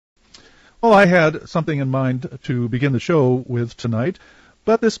Well, I had something in mind to begin the show with tonight,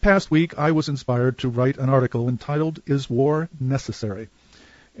 but this past week I was inspired to write an article entitled, Is War Necessary?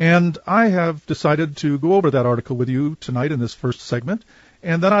 And I have decided to go over that article with you tonight in this first segment,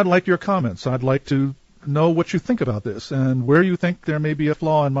 and then I'd like your comments. I'd like to know what you think about this and where you think there may be a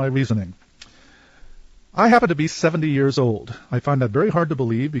flaw in my reasoning. I happen to be 70 years old. I find that very hard to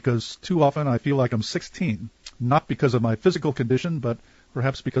believe because too often I feel like I'm 16, not because of my physical condition, but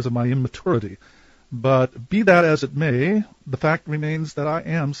perhaps because of my immaturity. But be that as it may, the fact remains that I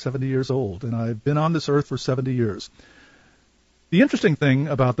am 70 years old, and I've been on this earth for 70 years. The interesting thing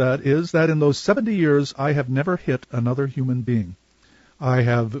about that is that in those 70 years, I have never hit another human being. I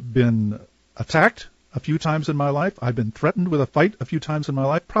have been attacked a few times in my life. I've been threatened with a fight a few times in my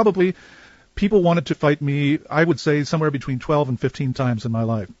life. Probably people wanted to fight me, I would say, somewhere between 12 and 15 times in my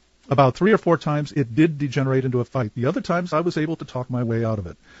life. About 3 or 4 times it did degenerate into a fight. The other times I was able to talk my way out of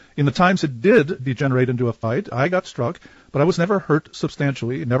it. In the times it did degenerate into a fight, I got struck, but I was never hurt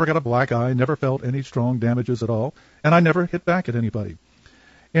substantially, never got a black eye, never felt any strong damages at all, and I never hit back at anybody.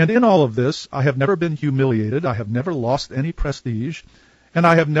 And in all of this, I have never been humiliated, I have never lost any prestige, and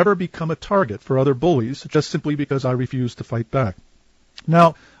I have never become a target for other bullies just simply because I refused to fight back.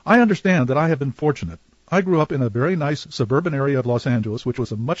 Now, I understand that I have been fortunate. I grew up in a very nice suburban area of Los Angeles, which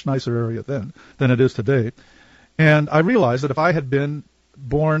was a much nicer area then than it is today. And I realized that if I had been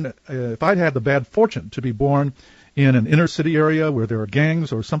born, if I'd had the bad fortune to be born in an inner city area where there are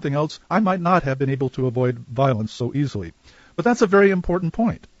gangs or something else, I might not have been able to avoid violence so easily. But that's a very important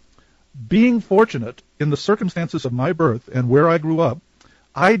point. Being fortunate in the circumstances of my birth and where I grew up,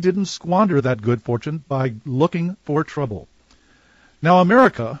 I didn't squander that good fortune by looking for trouble. Now,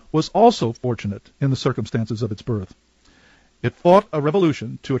 America was also fortunate in the circumstances of its birth. It fought a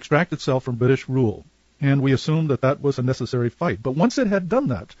revolution to extract itself from British rule, and we assumed that that was a necessary fight. But once it had done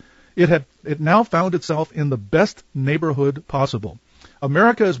that, it now found itself in the best neighborhood possible.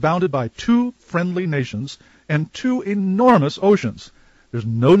 America is bounded by 2 friendly nations and 2 enormous oceans. There's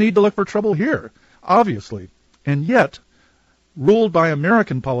no need to look for trouble here, obviously. And yet, ruled by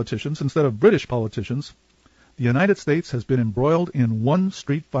American politicians instead of British politicians, the United States has been embroiled in one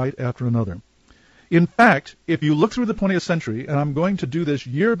street fight after another. In fact, if you look through the 20th century, and I'm going to do this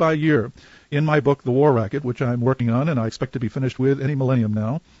year by year in my book, The War Racket, which I'm working on and I expect to be finished with any millennium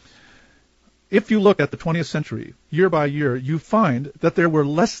now, if you look at the 20th century, year by year, you find that there were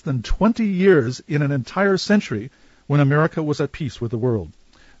less than 20 years in an entire century when America was at peace with the world.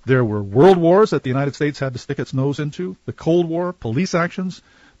 There were world wars that the United States had to stick its nose into, the Cold War, police actions,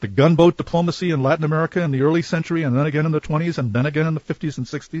 the gunboat diplomacy in Latin America in the early century, and then again in the 20s, and then again in the 50s and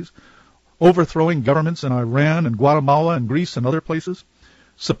 60s, overthrowing governments in Iran and Guatemala and Greece and other places,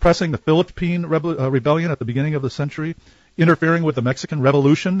 suppressing the Philippine rebellion at the beginning of the century, interfering with the Mexican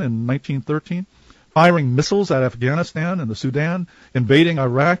Revolution in 1913, firing missiles at Afghanistan and the Sudan, invading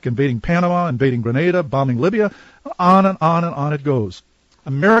Iraq, invading Panama, invading Grenada, bombing Libya, on and on and on it goes.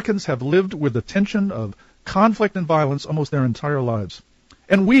 Americans have lived with the tension of conflict and violence almost their entire lives.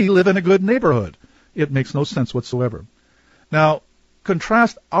 And we live in a good neighborhood. It makes no sense whatsoever. Now,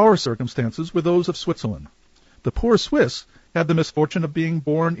 contrast our circumstances with those of Switzerland. The poor Swiss had the misfortune of being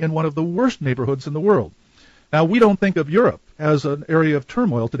born in one of the worst neighborhoods in the world. Now, we don't think of Europe as an area of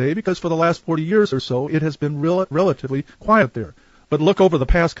turmoil today because for the last 40 years or so, it has been relatively quiet there. But look over the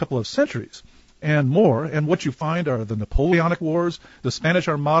past couple of centuries and more, and what you find are the Napoleonic Wars, the Spanish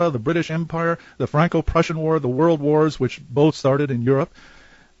Armada, the British Empire, the Franco-Prussian War, the World Wars, which both started in Europe.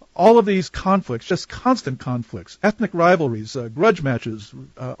 All of these conflicts, just constant conflicts, ethnic rivalries, grudge matches,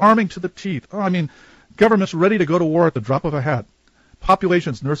 arming to the teeth. Governments ready to go to war at the drop of a hat.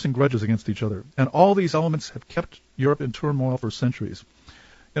 Populations nursing grudges against each other. And all these elements have kept Europe in turmoil for centuries.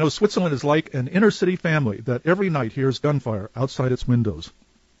 You know, Switzerland is like an inner city family that every night hears gunfire outside its windows.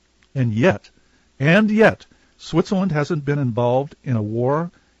 And yet, Switzerland hasn't been involved in a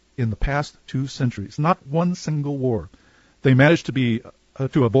war in the past 2 centuries. Not one single war. They managed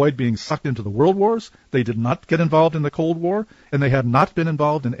to avoid being sucked into the world wars. They did not get involved in the Cold War, and they had not been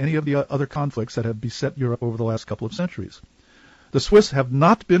involved in any of the other conflicts that have beset Europe over the last couple of centuries. The Swiss have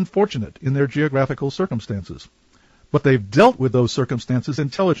not been fortunate in their geographical circumstances, but they've dealt with those circumstances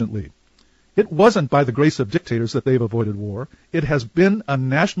intelligently. It wasn't by the grace of dictators that they've avoided war. It has been a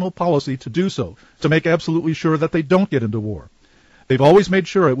national policy to do so, to make absolutely sure that they don't get into war. They've always made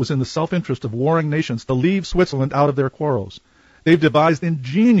sure it was in the self-interest of warring nations to leave Switzerland out of their quarrels. They've devised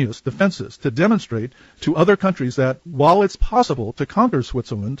ingenious defenses to demonstrate to other countries that while it's possible to conquer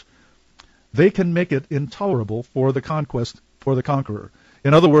Switzerland, they can make it intolerable for the conqueror.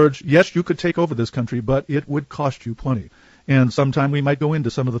 In other words, yes, you could take over this country, but it would cost you plenty. And sometime we might go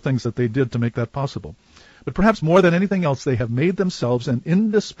into some of the things that they did to make that possible. But perhaps more than anything else, they have made themselves an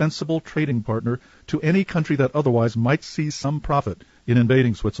indispensable trading partner to any country that otherwise might see some profit in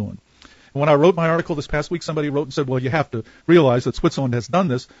invading Switzerland. And when I wrote my article this past week, somebody wrote and said, well, you have to realize that Switzerland has done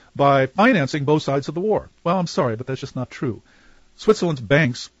this by financing both sides of the war. Well, I'm sorry, but that's just not true. Switzerland's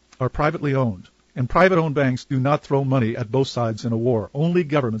banks are privately owned, and private-owned banks do not throw money at both sides in a war. Only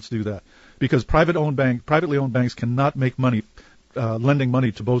governments do that, because privately owned banks cannot make money lending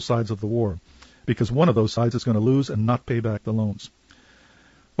money to both sides of the war, because one of those sides is going to lose and not pay back the loans.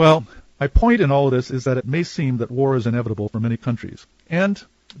 Well, my point in all of this is that it may seem that war is inevitable for many countries. And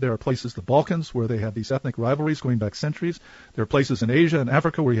there are places, the Balkans, where they have these ethnic rivalries going back centuries. There are places in Asia and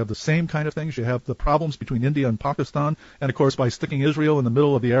Africa where you have the same kind of things. You have the problems between India and Pakistan. And, of course, by sticking Israel in the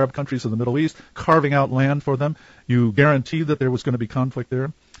middle of the Arab countries of the Middle East, carving out land for them, you guaranteed that there was going to be conflict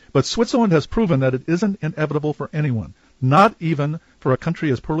there. But Switzerland has proven that it isn't inevitable for anyone, not even for a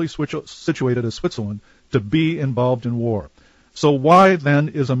country as poorly situated as Switzerland, to be involved in war. So why, then,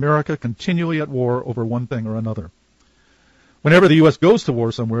 is America continually at war over one thing or another? Whenever the U.S. goes to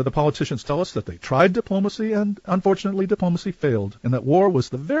war somewhere, the politicians tell us that they tried diplomacy and, unfortunately, diplomacy failed, and that war was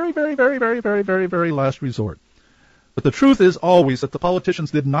the very, very, very, very, very, very, very last resort. But the truth is always that the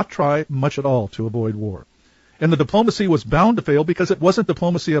politicians did not try much at all to avoid war. And the diplomacy was bound to fail because it wasn't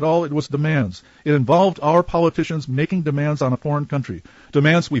diplomacy at all, it was demands. It involved our politicians making demands on a foreign country.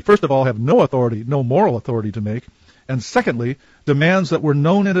 Demands we, first of all, have no authority, no moral authority to make. And secondly, demands that were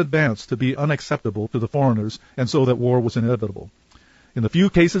known in advance to be unacceptable to the foreigners, and so that war was inevitable. In the few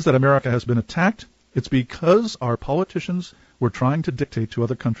cases that America has been attacked, it's because our politicians were trying to dictate to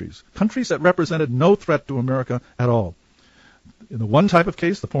other countries, countries that represented no threat to America at all. In the one type of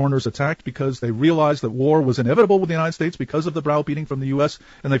case, the foreigners attacked because they realized that war was inevitable with the United States because of the browbeating from the U.S.,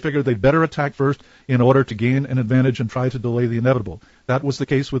 and they figured they'd better attack first in order to gain an advantage and try to delay the inevitable. That was the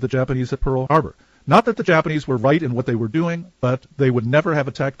case with the Japanese at Pearl Harbor. Not that the Japanese were right in what they were doing, but they would never have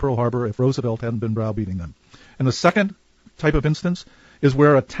attacked Pearl Harbor if Roosevelt hadn't been browbeating them. And the second type of instance is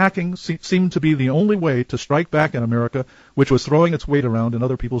where attacking seemed to be the only way to strike back at America, which was throwing its weight around in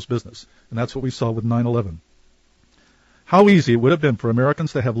other people's business. And that's what we saw with 9/11. How easy it would have been for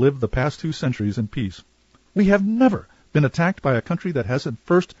Americans to have lived the past 2 centuries in peace. We have never been attacked by a country that hasn't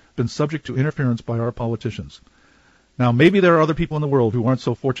first been subject to interference by our politicians. Now, maybe there are other people in the world who aren't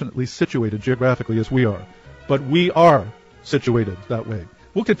so fortunately situated geographically as we are, but we are situated that way.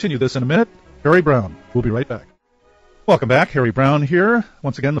 We'll continue this in a minute. Harry Brown. We'll be right back. Welcome back. Harry Brown here.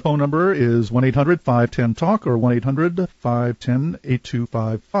 Once again, the phone number is 1-800-510-TALK or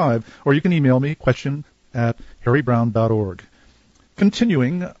 1-800-510-8255, or you can email me, question@harrybrown.org.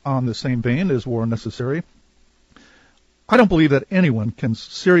 Continuing on the same vein, is war necessary? I don't believe that anyone can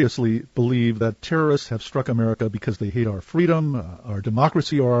seriously believe that terrorists have struck America because they hate our freedom, our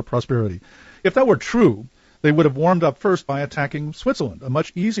democracy, or our prosperity. If that were true, they would have warmed up first by attacking Switzerland, a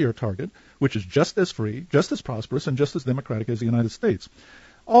much easier target, which is just as free, just as prosperous, and just as democratic as the United States.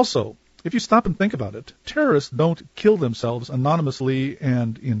 Also, if you stop and think about it, terrorists don't kill themselves anonymously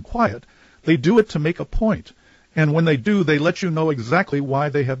and in quiet. They do it to make a point. And when they do, they let you know exactly why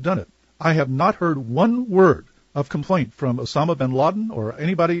they have done it. I have not heard one word of complaint from Osama bin Laden or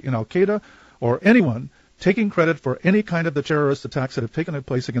anybody in Al-Qaeda or anyone taking credit for any kind of the terrorist attacks that have taken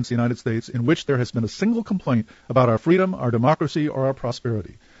place against the United States in which there has been a single complaint about our freedom, our democracy, or our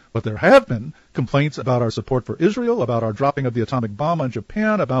prosperity. But there have been complaints about our support for Israel, about our dropping of the atomic bomb on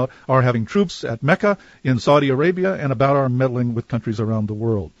Japan, about our having troops at Mecca in Saudi Arabia, and about our meddling with countries around the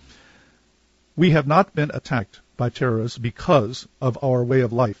world. We have not been attacked by terrorists because of our way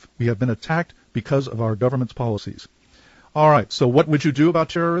of life. We have been attacked because of our government's policies. All right, so what would you do about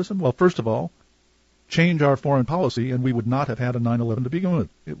terrorism? Well, first of all, change our foreign policy, and we would not have had a 9/11 to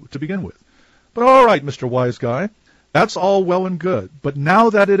begin with. But all right, Mr. Wise Guy, that's all well and good. But now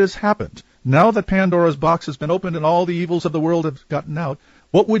that it has happened, now that Pandora's box has been opened and all the evils of the world have gotten out,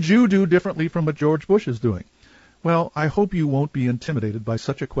 what would you do differently from what George Bush is doing? Well, I hope you won't be intimidated by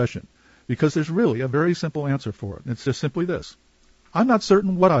such a question, because there's really a very simple answer for it. It's just simply this. I'm not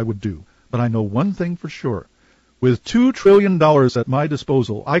certain what I would do, but I know one thing for sure. With $2 trillion at my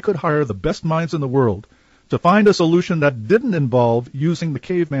disposal, I could hire the best minds in the world to find a solution that didn't involve using the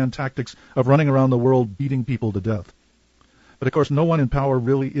caveman tactics of running around the world beating people to death. But of course, no one in power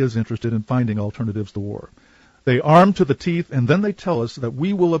really is interested in finding alternatives to war. They arm to the teeth, and then they tell us that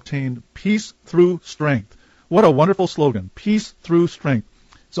we will obtain peace through strength. What a wonderful slogan, peace through strength.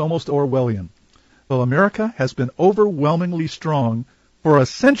 It's almost Orwellian. Well, America has been overwhelmingly strong for a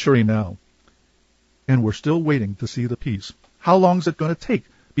century now, and we're still waiting to see the peace. How long is it going to take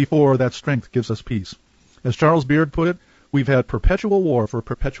before that strength gives us peace? As Charles Beard put it, We've had perpetual war for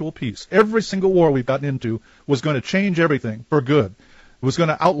perpetual peace. Every single war we've gotten into was going to change everything for good. It was going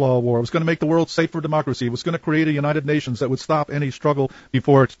to outlaw war. It was going to make the world safe for democracy. It was going to create a United Nations that would stop any struggle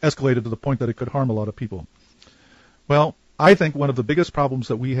before it escalated to the point that it could harm a lot of people. Well, I think one of the biggest problems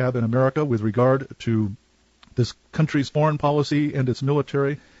that we have in America with regard to this country's foreign policy and its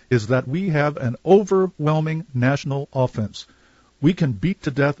military is that we have an overwhelming national offense. We can beat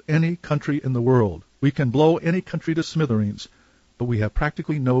to death any country in the world. We can blow any country to smithereens, but we have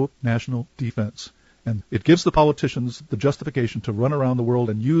practically no national defense. And it gives the politicians the justification to run around the world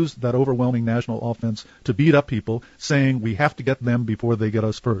and use that overwhelming national offense to beat up people, saying we have to get them before they get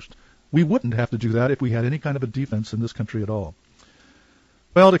us first. We wouldn't have to do that if we had any kind of a defense in this country at all.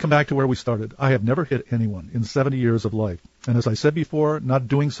 Well, to come back to where we started, I have never hit anyone in 70 years of life. And as I said before, not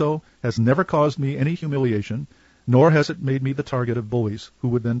doing so has never caused me any humiliation, nor has it made me the target of bullies who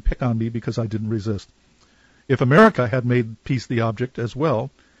would then pick on me because I didn't resist. If America had made peace the object as well,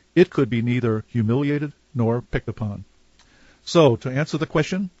 it could be neither humiliated nor picked upon. So, to answer the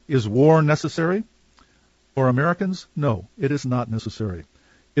question, is war necessary? For Americans, no, it is not necessary.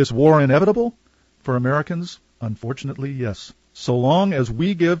 Is war inevitable? For Americans, unfortunately, yes. So long as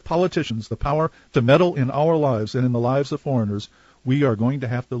we give politicians the power to meddle in our lives and in the lives of foreigners, we are going to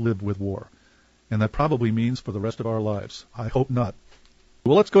have to live with war. And that probably means for the rest of our lives. I hope not.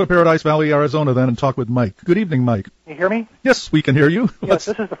 Well, let's go to Paradise Valley, Arizona, then, and talk with Mike. Good evening, Mike. Can you hear me? Yes, we can hear you. Yes,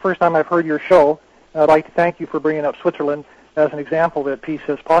 this is the first time I've heard your show. I'd like to thank you for bringing up Switzerland as an example that peace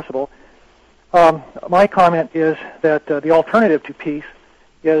is possible. My comment is that the alternative to peace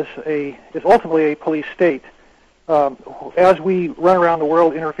is ultimately a police state. As we run around the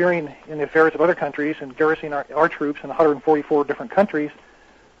world interfering in the affairs of other countries and garrisoning our troops in 144 different countries,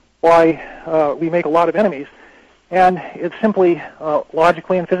 why we make a lot of enemies. And it's simply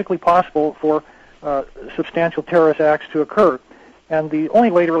logically and physically possible for substantial terrorist acts to occur. And the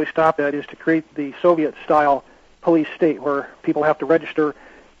only way to really stop that is to create the Soviet-style police state where people have to register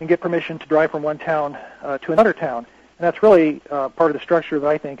and get permission to drive from one town to another town. And that's really part of the structure that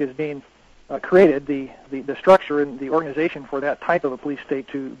I think is being created, the structure and the organization for that type of a police state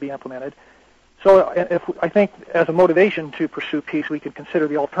to be implemented. So I think as a motivation to pursue peace, we could consider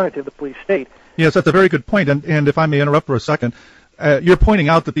the alternative, the police state. Yes, that's a very good point. And if I may interrupt for a second, you're pointing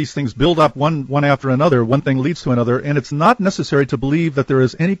out that these things build up one after another, one thing leads to another, and it's not necessary to believe that there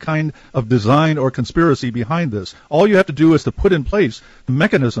is any kind of design or conspiracy behind this. All you have to do is to put in place the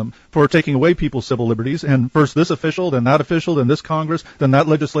mechanism for taking away people's civil liberties, and first this official, then that official, then this Congress, then that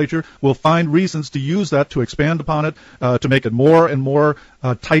legislature will find reasons to use that to expand upon it, to make it more and more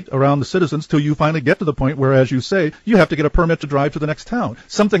tight around the citizens till you finally get to the point where, as you say, you have to get a permit to drive to the next town.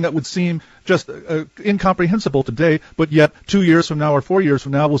 Something that would seem just incomprehensible today, but yet 2 years from now or 4 years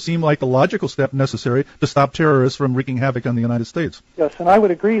from now will seem like the logical step necessary to stop terrorists from wreaking havoc on the United States. Yes, and I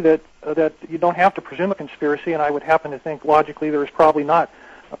would agree that you don't have to presume a conspiracy, and I would happen to think logically there is probably not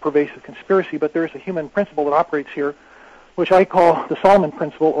a pervasive conspiracy, but there is a human principle that operates here, which I call the Solomon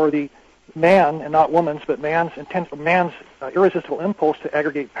principle, or the man, and not woman's, but man's irresistible impulse to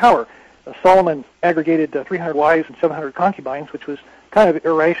aggregate power. Solomon aggregated 300 wives and 700 concubines, which was kind of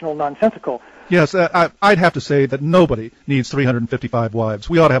irrational, nonsensical. Yes, I'd have to say that nobody needs 355 wives.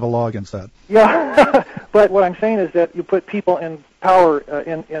 We ought to have a law against that. Yeah, but what I'm saying is that you put people in power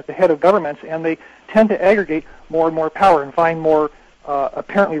at the head of governments, and they tend to aggregate more and more power and find more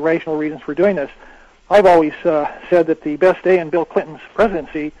apparently rational reasons for doing this. I've always said that the best day in Bill Clinton's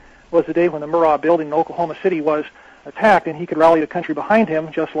presidency was the day when the Murrah building in Oklahoma City was attacked, and he could rally the country behind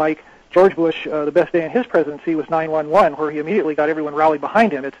him, just like George Bush, the best day in his presidency was 9/11, where he immediately got everyone rallied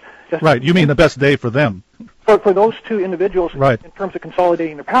behind him. It's just right. You mean the best day for them? For those two individuals, right, in terms of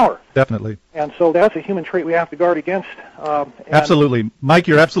consolidating their power. Definitely. And so that's a human trait we have to guard against. Absolutely. Mike,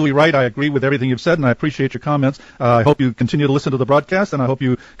 you're absolutely right. I agree with everything you've said, and I appreciate your comments. I hope you continue to listen to the broadcast, and I hope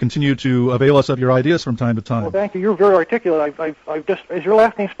you continue to avail us of your ideas from time to time. Well, thank you. You're very articulate. I've just, is your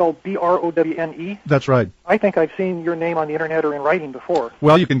last name spelled Browne? That's right. I think I've seen your name on the Internet or in writing before.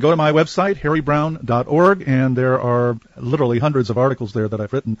 Well, you can go to my website, harrybrown.org, and there are literally hundreds of articles there that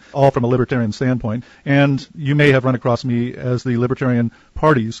I've written, all from a libertarian standpoint. And you may have run across me as the Libertarian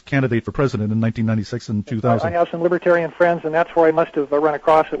Party's candidate for president in 1996 and 2000. I have some libertarian friends, and that's where I must have run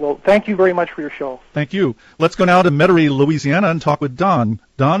across it. Well, thank you very much for your show. Thank you. Let's go now to Metairie, Louisiana, and talk with Don.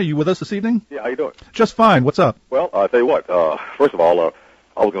 Don, are you with us this evening? Yeah, how you doing? Just fine. What's up? Well, I'll tell you what. First of all,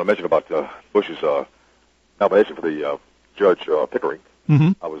 I was going to mention about Bush's nomination for the Judge Pickering.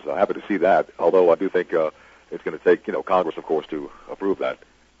 Mm-hmm. I was happy to see that, although I do think it's going to take, Congress, of course, to approve that,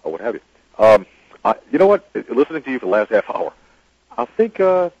 or what have you. You know what? Listening to you for the last half hour, I think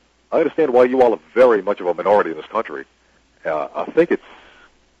I understand why you all are very much of a minority in this country. I think it's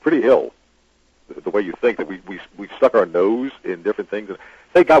pretty ill, the way you think that we stuck our nose in different things. And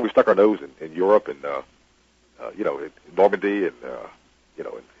thank God we stuck our nose in Europe and, in Normandy and,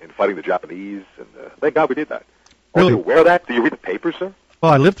 in fighting the Japanese. And thank God we did that. Really? Are you aware of that? Do you read the papers, sir?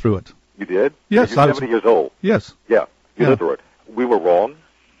 Well, I lived through it. You did? Yes. You're 70 years old. Yes. Yeah, you lived through it. We were wrong.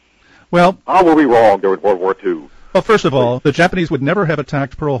 Well, how were we wrong during World War II? Well, first of all, the Japanese would never have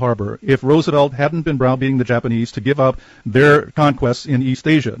attacked Pearl Harbor if Roosevelt hadn't been browbeating the Japanese to give up their conquests in East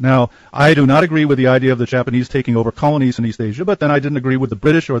Asia. Now, I do not agree with the idea of the Japanese taking over colonies in East Asia, but then I didn't agree with the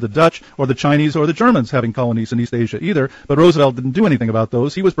British or the Dutch or the Chinese or the Germans having colonies in East Asia either, but Roosevelt didn't do anything about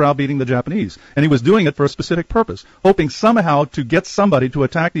those. He was browbeating the Japanese, and he was doing it for a specific purpose, hoping somehow to get somebody to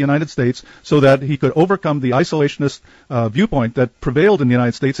attack the United States so that he could overcome the isolationist viewpoint that prevailed in the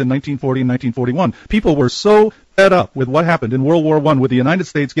United States in 1940 and 1941. People were so fed up with what happened in World War I, with the United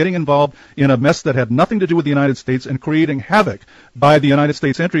States getting involved in a mess that had nothing to do with the United States and creating havoc by the United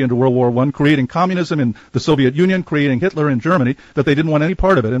States entry into World War I, creating communism in the Soviet Union, creating Hitler in Germany, that they didn't want any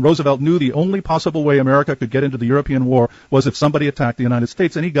part of it. And Roosevelt knew the only possible way America could get into the European war was if somebody attacked the United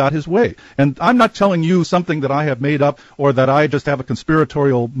States, and he got his way. And I'm not telling you something that I have made up or that I just have a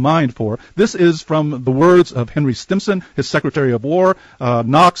conspiratorial mind for. This is from the words of Henry Stimson, his Secretary of War,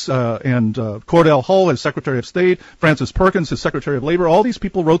 Knox and Cordell Hull, his Secretary of State, Francis Perkins, his Secretary of Labor. All these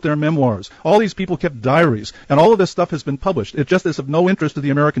people wrote their memoirs. All these people kept diaries. And all of this stuff has been published. It just is of no interest to the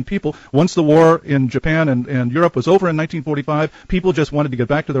American people. Once the war in Japan and Europe was over in 1945, people just wanted to get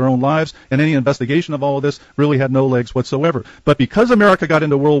back to their own lives, and any investigation of all of this really had no legs whatsoever. But because America got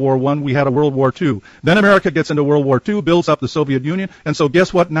into World War I, we had a World War II. Then America gets into World War II, builds up the Soviet Union, and so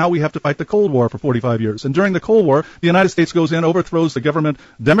guess what? Now we have to fight the Cold War for 45 years. And during the Cold War, the United States goes in, overthrows the government,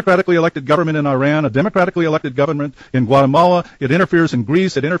 democratically elected government in Iran, a democratically elected government in Guatemala. It interferes in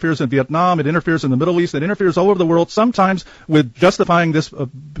Greece. It interferes in Vietnam. It interferes in the Middle East. It interferes all over the world, sometimes with justifying this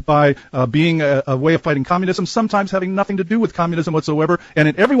by being a way of fighting communism, sometimes having nothing to do with communism whatsoever. And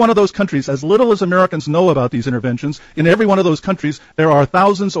in every one of those countries, as little as Americans know about these interventions, in every one of those countries, there are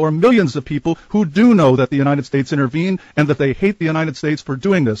thousands or millions of people who do know that the United States intervened and that they hate the United States for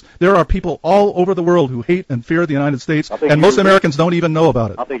doing this. There are people all over the world who hate and fear the United States, and most Americans don't even know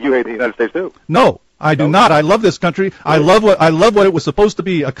about it. I think you hate the United States too. No. I do not. I love this country. I love what it was supposed to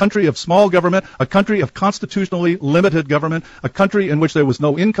be, a country of small government, a country of constitutionally limited government, a country in which there was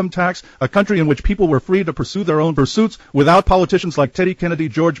no income tax, a country in which people were free to pursue their own pursuits without politicians like Teddy Kennedy,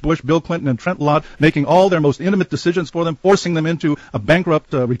 George Bush, Bill Clinton, and Trent Lott making all their most intimate decisions for them, forcing them into a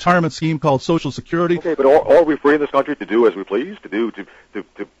bankrupt retirement scheme called Social Security. Okay, but are we free in this country to do as we please, to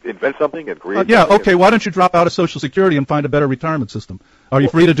invent something and create yeah, something? Okay, why don't you drop out of Social Security and find a better retirement system? Are you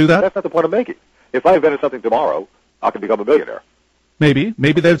free to do that? That's not the point I'm making. If I invented something tomorrow, I can become a millionaire. Maybe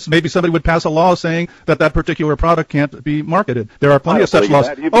somebody would pass a law saying that particular product can't be marketed. There are plenty of such laws.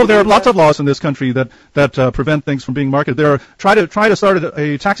 There are lots of laws in this country that prevent things from being marketed. Try to start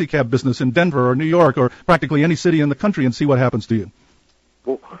a taxi cab business in Denver or New York or practically any city in the country and see what happens to you.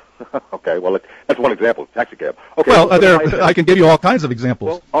 Well, okay, well that's one example, taxi cab. Okay. Well, I can give you all kinds of examples.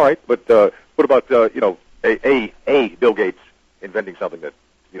 Well, all right, but what about Bill Gates inventing something that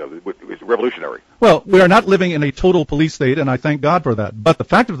is revolutionary? Well, we are not living in a total police state, and I thank God for that. But the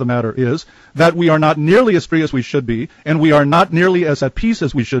fact of the matter is that we are not nearly as free as we should be, and we are not nearly as at peace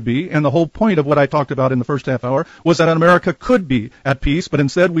as we should be. And the whole point of what I talked about in the first half hour was that America could be at peace, but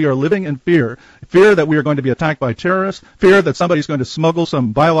instead we are living in fear. Fear that we are going to be attacked by terrorists, fear that somebody's going to smuggle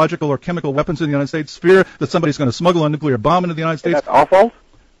some biological or chemical weapons in the United States, fear that somebody's going to smuggle a nuclear bomb into the United States. And that's our fault?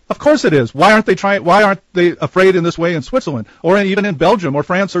 Of course it is. Why aren't they afraid in this way in Switzerland or even in Belgium or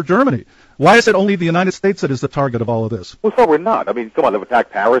France or Germany? Why is it only the United States that is the target of all of this? Well, so we're not. I mean, come on, they've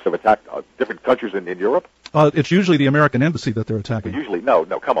attacked Paris, they've attacked different countries in Europe. It's usually the American embassy that they're attacking. Usually, no,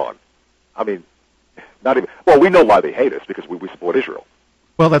 come on. I mean, not even. Well, we know why they hate us, because we support Israel.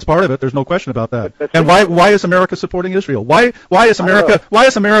 Well, that's part of it. There's no question about that. And why is America supporting Israel? Why is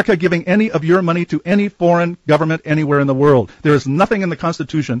America giving any of your money to any foreign government anywhere in the world? There is nothing in the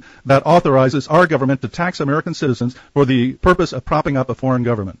Constitution that authorizes our government to tax American citizens for the purpose of propping up a foreign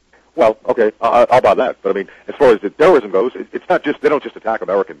government. Well, okay, I'll buy that. But I mean, as far as the terrorism goes, it's not just, they don't just attack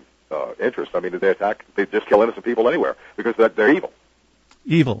American interests. I mean, they just kill innocent people anywhere because they're evil.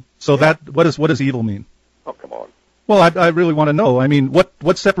 Evil. So yeah. What does evil mean? Oh, come on. Well, I really want to know. I mean,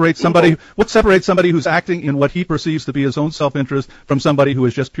 what separates somebody who's acting in what he perceives to be his own self-interest from somebody who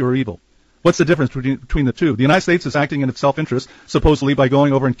is just pure evil? What's the difference between the two? The United States is acting in its self-interest, supposedly by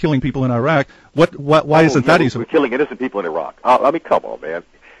going over and killing people in Iraq. Why isn't that easy? We're killing innocent people in Iraq. I mean, come on, man.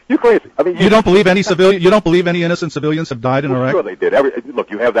 You're crazy. I mean, you don't believe any civilian? You don't believe any innocent civilians have died in Iraq? Sure, they did. Look,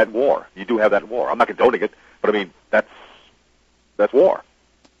 you have that in war. You do have that in war. I'm not condoning it, but I mean, that's that's war.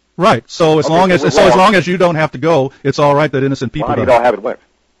 Right. So as long as you don't have to go, it's all right that innocent people. Well, how do you know I haven't went?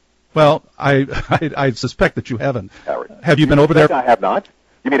 Well, I suspect that you haven't. Harry. Have you been over there? I have not.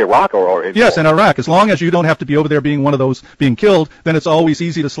 You mean Iraq or in Yes, in Iraq. As long as you don't have to be over there being one of those being killed, then it's always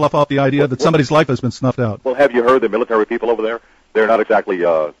easy to slough off the idea that somebody's life has been snuffed out. Well, have you heard the military people over there? They're not exactly.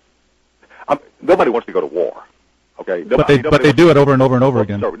 Nobody wants to go to war. Okay. But they do it over and over and over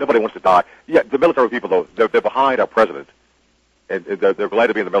again. Sorry, nobody wants to die. Yeah, the military people though, they're behind our president, and they're glad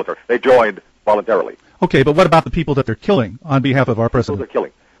to be in the military. They joined voluntarily. Okay, but what about the people that they're killing on behalf of our president? They're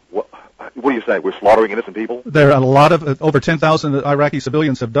killing. What are you saying? We're slaughtering innocent people? There are a lot of over 10,000 Iraqi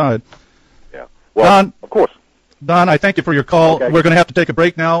civilians have died. Yeah. Well, Don, of course. Don, I thank you for your call. Okay. We're going to have to take a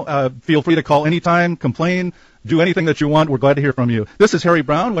break now. Feel free to call anytime, complain, do anything that you want. We're glad to hear from you. This is Harry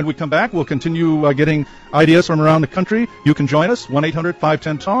Brown. When we come back, we'll continue getting ideas from around the country. You can join us,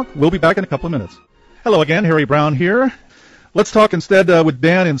 1-800-510-TALK. We'll be back in a couple of minutes. Hello again, Harry Brown here. Let's talk instead with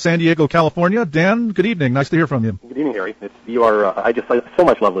Dan in San Diego, California. Dan, good evening. Nice to hear from you. Good evening, Harry. I just so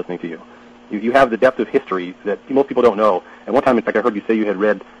much love listening to you. You have the depth of history that most people don't know. And one time, in fact, I heard you say you had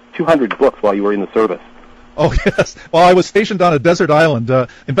read 200 books while you were in the service. Oh, yes. Well, I was stationed on a desert island.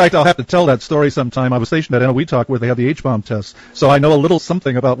 In fact, I'll have to tell that story sometime. I was stationed at NOE where they have the H-bomb tests. So I know a little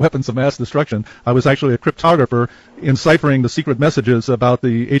something about weapons of mass destruction. I was actually a cryptographer enciphering the secret messages about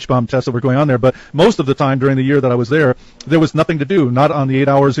the H-bomb tests that were going on there. But most of the time during the year that I was there was nothing to do, not on the 8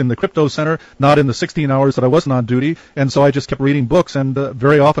 hours in the crypto center, not in the 16 hours that I wasn't on duty. And so I just kept reading books, and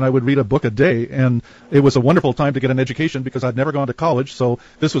very often I would read a book a day. And it was a wonderful time to get an education because I'd never gone to college. So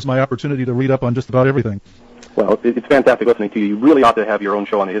this was my opportunity to read up on just about everything. Well, it's fantastic listening to you. You really ought to have your own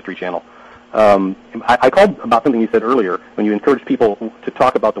show on the History Channel. I called about something you said earlier when you encouraged people to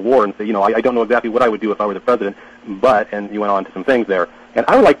talk about the war and say, I don't know exactly what I would do if I were the president, and you went on to some things there. And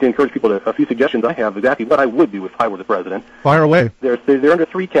I would like to encourage people to a few suggestions I have exactly what I would do if I were the president. Fire away. They're under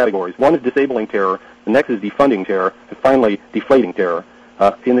three categories. One is disabling terror, the next is defunding terror, and finally deflating terror.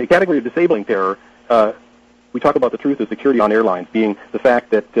 In the category of disabling terror, we talk about the truth of security on airlines being the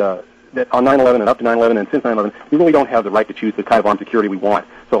fact that on 9/11 and up to 9/11 and since 9/11, we really don't have the right to choose the kind of armed security we want.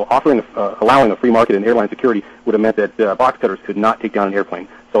 So allowing a free market in airline security would have meant that box cutters could not take down an airplane.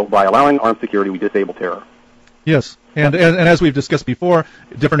 So by allowing armed security, we disable terror. Yes, and as we've discussed before,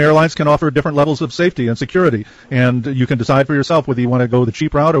 different airlines can offer different levels of safety and security, and you can decide for yourself whether you want to go the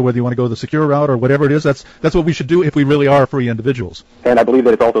cheap route or whether you want to go the secure route or whatever it is. That's what we should do if we really are free individuals. And I believe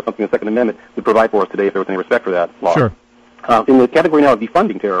that it's also something the Second Amendment would provide for us today if there was any respect for that law. Sure. In the category now of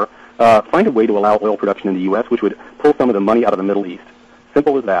defunding terror, find a way to allow oil production in the U.S., which would pull some of the money out of the Middle East.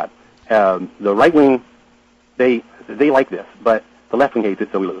 Simple as that. The right wing, they like this, but the left wing hates it,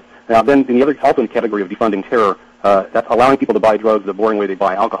 so we lose. Now, then, also in the category of defunding terror, that's allowing people to buy drugs the boring way they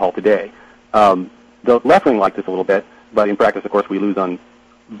buy alcohol today. The left wing likes this a little bit, but in practice, of course, we lose on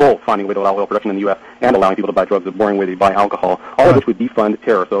both finding a way to allow oil production in the U.S. and allowing people to buy drugs the boring way they buy alcohol, all of which would defund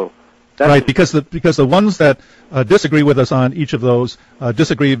terror. So. Right, because the ones that disagree with us on each of those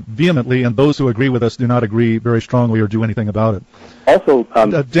disagree vehemently, and those who agree with us do not agree very strongly or do anything about it. Also,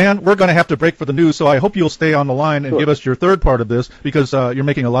 Dan, we're going to have to break for the news, so I hope you'll stay on the line and give us your third part of this, because you're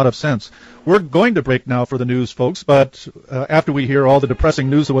making a lot of sense. We're going to break now for the news, folks, but after we hear all the depressing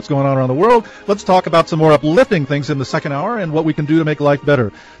news of what's going on around the world, let's talk about some more uplifting things in the second hour and what we can do to make life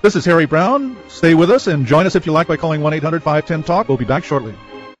better. This is Harry Brown. Stay with us and join us if you like by calling 1-800-510-TALK. We'll be back shortly.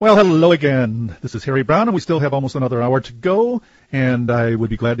 Well, hello again. This is Harry Brown, and we still have almost another hour to go, and I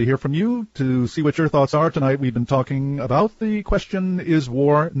would be glad to hear from you to see what your thoughts are tonight. We've been talking about the question, is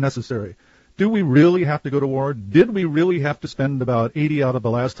war necessary? Do we really have to go to war? Did we really have to spend about 80 out of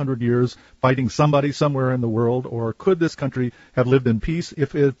the last 100 years fighting somebody somewhere in the world, or could this country have lived in peace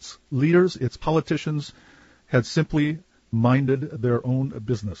if its leaders, its politicians, had simply minded their own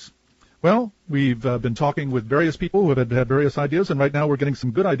business? Well, we've been talking with various people who have had various ideas, and right now we're getting some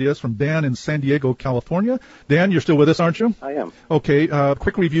good ideas from Dan in San Diego, California. Dan, you're still with us, aren't you? I am. Okay,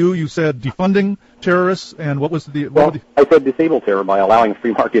 quick review. You said defunding terrorists, and what was the... I said disable terror by allowing a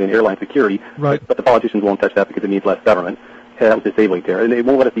free market in airline security, right. But the politicians won't touch that because it needs less government. That was disabling terror. And they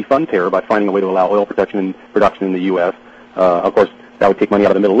won't let us defund terror by finding a way to allow oil production and production in the U.S. Of course, that would take money out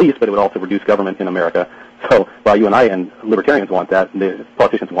of the Middle East, but it would also reduce government in America. So while you and I and libertarians want that, the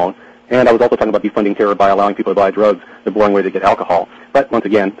politicians won't. And I was also talking about defunding terror by allowing people to buy drugs the boring way to get alcohol. But once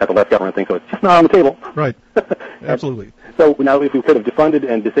again, that's a left government thing, so it's just not on the table. Right. Absolutely. So now if we could have defunded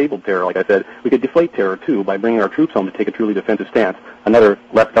and disabled terror, like I said, we could deflate terror, too, by bringing our troops home to take a truly defensive stance. Another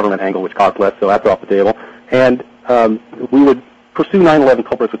left government angle which costs less, so that's off the table. And we would pursue 9/11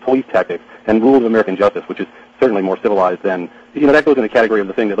 culprits with police tactics and rules of American justice, which is certainly more civilized than, that goes in the category of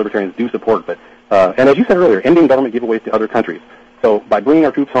the thing that libertarians do support, but And as you said earlier, ending government giveaways to other countries. So by bringing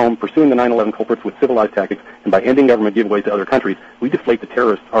our troops home, pursuing the 9/11 culprits with civilized tactics, and by ending government giveaways to other countries, we deflate the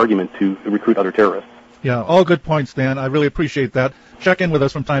terrorist argument to recruit other terrorists. Yeah, all good points, Dan. I really appreciate that. Check in with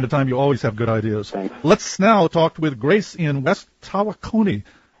us from time to time. You always have good ideas. Thanks. Let's now talk with Grace in West Tawakoni.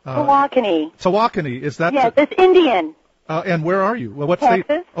 Tawakoni. Is that? Yes, it's Indian. And where are you? Well, what Texas.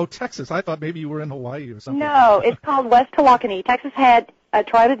 state? Oh, Texas. I thought maybe you were in Hawaii or something. No, it's called West Tawakoni. Texas had a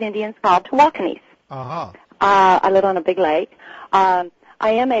tribe of Indians called Tawakonis. Aha. I live on a big lake. I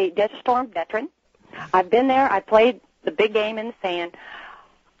am a Desert Storm veteran. I've been there. I played the big game in the sand.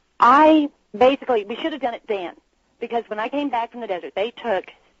 We should have done it then, because when I came back from the desert, they took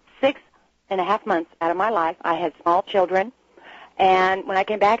 6.5 months out of my life. I had small children, and when I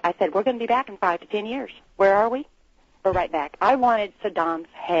came back, I said, we're going to be back in 5 to 10 years. Where are we? We're right back. I wanted Saddam's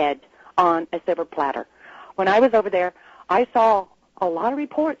head on a silver platter. When I was over there, I saw a lot of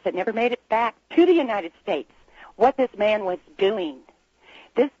reports that never made it back to the United States, what this man was doing.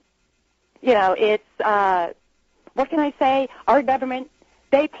 What can I say? Our government,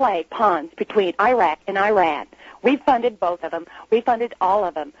 they play pawns between Iraq and Iran. We funded both of them. We funded all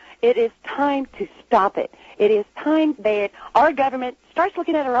of them. It is time to stop it. It is time that our government starts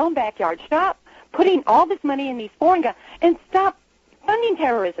looking at our own backyard. Stop putting all this money in these foreign guys and stop funding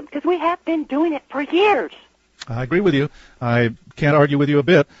terrorism, because we have been doing it for years. I agree with you. I can't argue with you a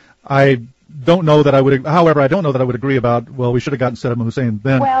bit. I don't know that I would agree about, well, we should have gotten Saddam Hussein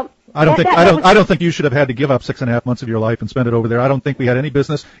then. Well, I don't think you should have had to give up 6.5 months of your life and spend it over there. I don't think we had any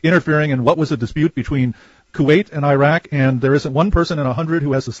business interfering in what was a dispute between Kuwait and Iraq, and there isn't one person in 100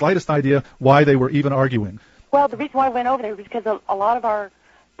 who has the slightest idea why they were even arguing. Well, the reason why I went over there was because a lot of our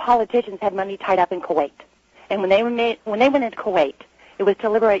politicians had money tied up in Kuwait. And when they went into Kuwait, it was to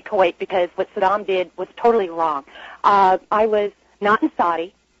liberate Kuwait, because what Saddam did was totally wrong. I was not in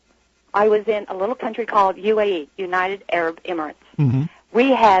Saudi. I was in a little country called UAE, United Arab Emirates. Mm-hmm.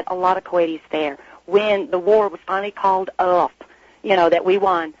 We had a lot of Kuwaitis there. When the war was finally called off, that we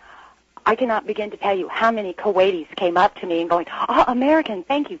won, I cannot begin to tell you how many Kuwaitis came up to me and going, "Oh, American,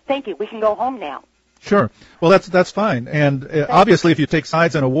 thank you, we can go home now." Sure. Well, that's fine. And obviously, if you take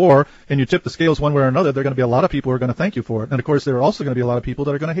sides in a war and you tip the scales one way or another, there are going to be a lot of people who are going to thank you for it. And, of course, there are also going to be a lot of people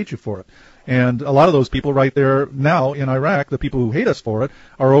that are going to hate you for it. And a lot of those people right there now in Iraq, the people who hate us for it,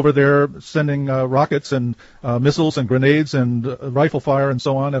 are over there sending rockets and missiles and grenades and rifle fire and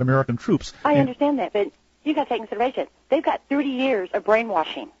so on at American troops. I understand that, but you got to take consideration. They've got 30 years of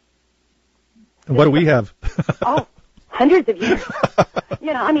brainwashing. And what do we have? Oh, hundreds of years.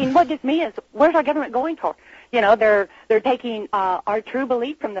 What gets me is, where's our government going for? They're taking our true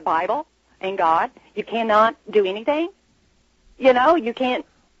belief from the Bible and God. You cannot do anything. You can't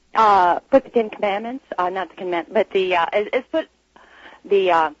put the 10 Commandments, not the commandment, but it's put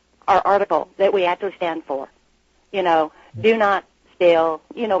our article that we actually stand for. Do not steal.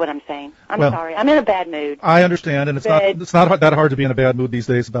 You know what I'm saying. I'm sorry. I'm in a bad mood. I understand, and it's not that hard to be in a bad mood these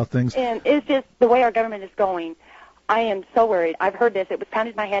days about things. And it's just the way our government is going. I am so worried. I've heard this. It was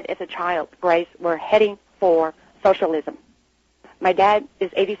pounded in my head as a child. Grace, we're heading for socialism. My dad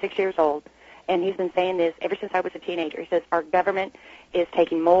is 86 years old, and he's been saying this ever since I was a teenager. He says our government is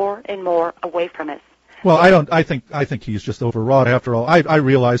taking more and more away from us. Well, I think he's just overwrought. After all, I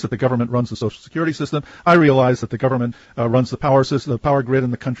realize that the government runs the Social Security system. I realize that the government runs the power system, the power grid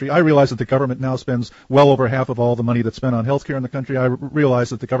in the country. I realize that the government now spends well over half of all the money that's spent on health care in the country. I realize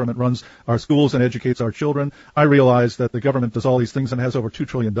that the government runs our schools and educates our children. I realize that the government does all these things and has over $2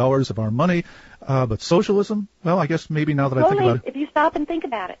 trillion of our money. But socialism? Well, I guess maybe now that I think about it. If you stop and think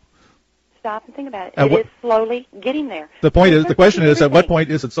about it. It is slowly getting there. The question is, at what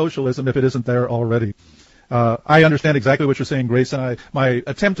point is it socialism if it isn't there already? I understand exactly what you're saying, Grace, and my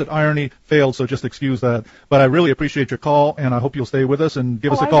attempt at irony failed, so just excuse that. But I really appreciate your call, and I hope you'll stay with us and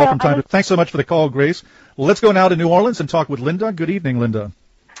give us a call from time to time. Thanks so much for the call, Grace. Well, let's go now to New Orleans and talk with Linda. Good evening, Linda.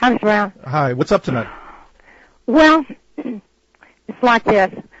 Hi, Mr. Brown. Hi. What's up tonight? Well, it's like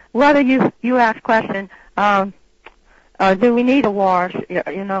this. Whether you ask a question, do we need a war?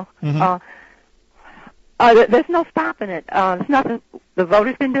 Mm-hmm. There's no stopping it. There's nothing the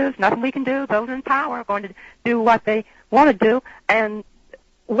voters can do. There's nothing we can do. Those in power are going to do what they want to do. And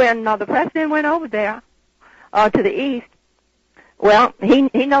when the president went over there to the east, well, he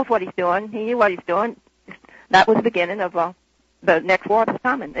knows what he's doing. He knew what he's doing. That was the beginning of the next war that's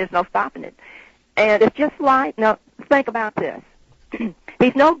coming. There's no stopping it. And it's just like, now, think about this.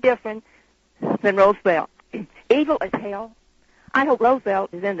 He's no different than Roosevelt. Evil as hell. I hope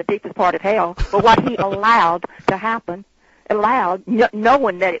Roosevelt is in the deepest part of hell for what he allowed to happen,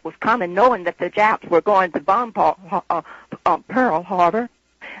 knowing that it was coming, knowing that the Japs were going to bomb Pearl Harbor.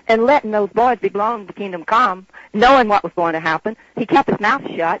 and letting those boys belong to Kingdom Come, knowing what was going to happen. He kept his mouth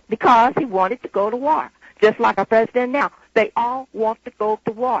shut because he wanted to go to war, just like our president now. They all want to go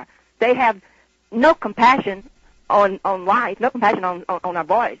to war. They have no compassion on life, no compassion on our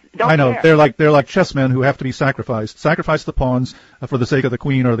boys. I know. Care. They're like chessmen who have to be sacrificed. Sacrifice the pawns for the sake of the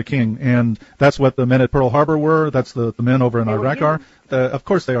queen or the king, and that's what the men at Pearl Harbor were. That's the men over in Iraq are. Of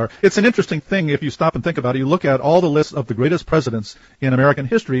course they are. It's an interesting thing if you stop and think about it. You look at all the lists of the greatest presidents in American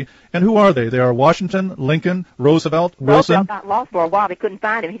history, and who are they? They are Washington, Lincoln, Roosevelt, Wilson. Roosevelt got lost for a while. They couldn't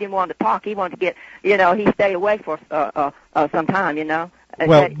find him. He didn't want to talk. He wanted to get, he stayed away for some time,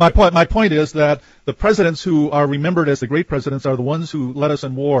 Well, my point is that the presidents who are remembered as the great presidents are the ones who led us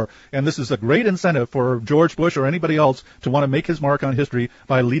in war, and this is a great incentive for George Bush or anybody else to want to make his mark on history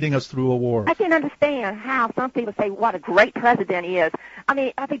by leading us through a war. I can't understand how some people say what a great president he is. I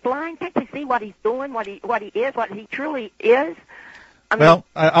mean, are they blind? Can't they see what he's doing, what he is, what he truly is? I mean,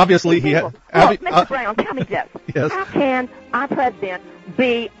 obviously he Look, Mr. Brown, tell me this. Yes. How can our president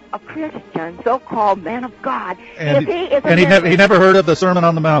be a Christian, so-called man of God, if he is he never heard of the Sermon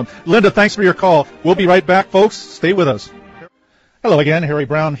on the Mount? Linda, thanks for your call. We'll be right back, folks. Stay with us. Hello again, Harry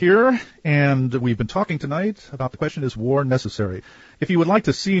Brown here, and we've been talking tonight about the question, is war necessary? If you would like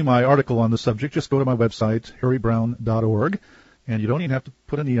to see my article on the subject, just go to my website, harrybrown.org. And you don't even have to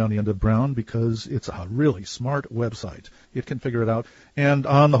put an E on the end of Brown because it's a really smart website. It can figure it out. And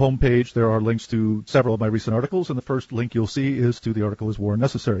on the home page, there are links to several of my recent articles, and the first link you'll see is to the article, Is War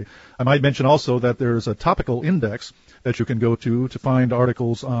Necessary? I might mention also that there's a topical index that you can go to find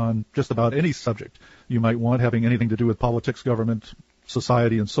articles on just about any subject you might want, having anything to do with politics, government,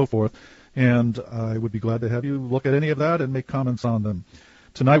 society, and so forth. And I would be glad to have you look at any of that and make comments on them.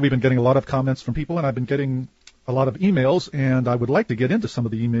 Tonight we've been getting a lot of comments from people, and I've been getting a lot of emails, and I would like to get into some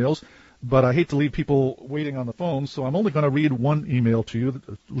of the emails, but I hate to leave people waiting on the phone, so I'm only going to read one email to you,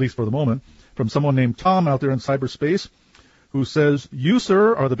 at least for the moment, from someone named Tom out there in cyberspace, who says, "You,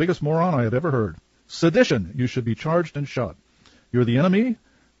 sir, are the biggest moron I have ever heard. Sedition, you should be charged and shot. You're the enemy.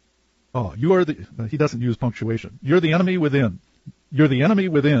 Oh, you are the," he doesn't use punctuation. "You're the enemy within. You're the enemy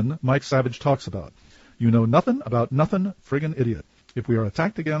within Mike Savage talks about. You know nothing about nothing, friggin' idiot. If we are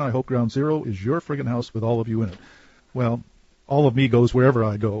attacked again, I hope Ground Zero is your friggin' house with all of you in it." Well, all of me goes wherever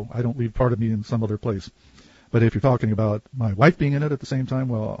I go. I don't leave part of me in some other place. But if you're talking about my wife being in it at the same time,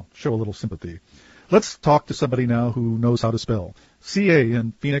 well, I'll show a little sympathy. Let's talk to somebody now who knows how to spell. C.A.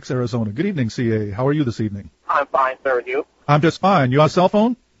 in Phoenix, Arizona. Good evening, C.A. How are you this evening? I'm fine, sir, and you? I'm just fine. You on a cell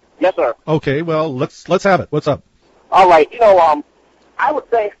phone? Yes, sir. Okay, well, let's have it. What's up? All right. I would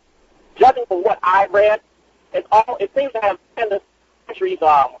say, judging from what I read, it seems to have tendencies countries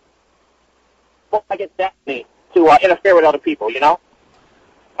against destiny to interfere with other people,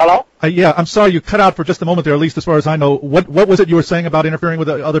 Hello? Yeah, I'm sorry you cut out for just a moment there, at least as far as I know. What was it you were saying about interfering with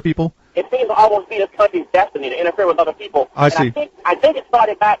other people? It seems to almost be this country's destiny to interfere with other people. I see. I think it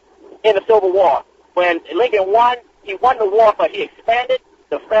started back in the Civil War when Lincoln won. He won the war, but he expanded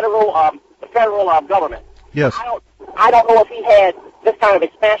the federal government. Yes. I don't know if he had this kind of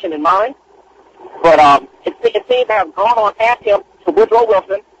expansion in mind, but it seems to have gone on past him to Woodrow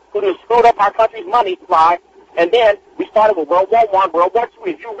Wilson, who just screwed up our country's money supply, and then we started with World War I, World War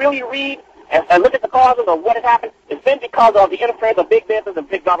II. If you really read and look at the causes of what has happened, it's been because of the interference of big business and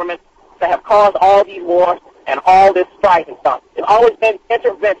big government that have caused all these wars and all this strife and stuff. It's always been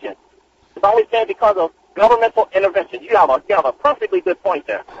intervention. It's always been because of governmental intervention. You have a perfectly good point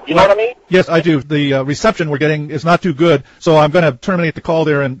there. You know what I mean? Yes, I do. The reception we're getting is not too good, so I'm going to terminate the call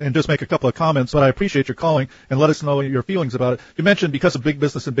there and just make a couple of comments, but I appreciate your calling and let us know your feelings about it. You mentioned because of big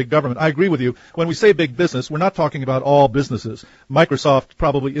business and big government. I agree with you. When we say big business, we're not talking about all businesses. Microsoft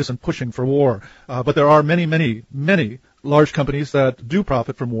probably isn't pushing for war, but there are many, many, many large companies that do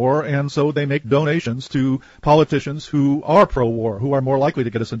profit from war, and so they make donations to politicians who are pro-war, who are more likely to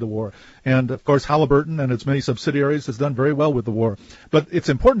get us into war. And, of course, Halliburton and its many subsidiaries has done very well with the war. But it's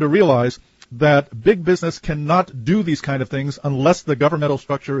important to realize that big business cannot do these kind of things unless the governmental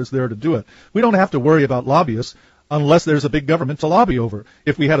structure is there to do it. We don't have to worry about lobbyists unless there's a big government to lobby over.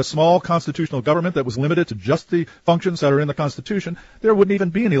 If we had a small constitutional government that was limited to just the functions that are in the Constitution, there wouldn't even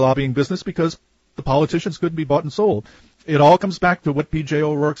be any lobbying business because the politicians couldn't be bought and sold. It all comes back to what P.J.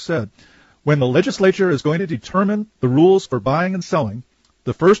 O'Rourke said. When the legislature is going to determine the rules for buying and selling,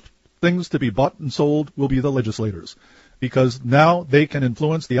 the first things to be bought and sold will be the legislators. because now they can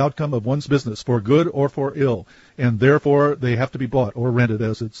influence the outcome of one's business for good or for ill, and therefore they have to be bought or rented,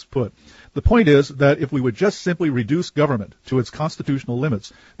 as it's put. The point is that if we would just simply reduce government to its constitutional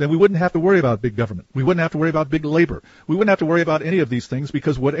limits, then we wouldn't have to worry about big government. We wouldn't have to worry about big labor. We wouldn't have to worry about any of these things,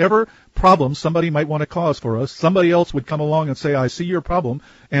 because whatever problem somebody might want to cause for us, somebody else would come along and say, I see your problem,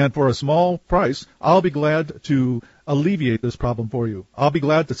 and for a small price, I'll be glad to alleviate this problem for you. I'll be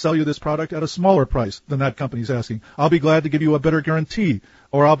glad to sell you this product at a smaller price than that company's asking. I'll be glad to give you a better guarantee,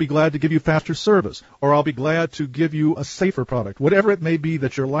 or I'll be glad to give you faster service, or I'll be glad to give you a safer product. Whatever it may be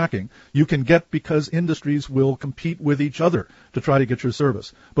that you're lacking, you can get, because industries will compete with each other to try to get your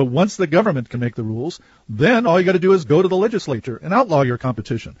service. But once the government can make the rules, then all you got to do is go to the legislature and outlaw your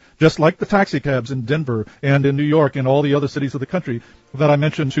competition, just like the taxi cabs in Denver and in New York and all the other cities of the country that I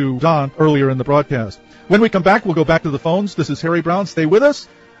mentioned to Don earlier in the broadcast. When we come back, we'll go back to the phones. This is Harry Brown. Stay with us.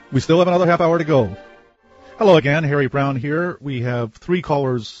 We still have another half hour to go. Hello again, Harry Brown here. We have 3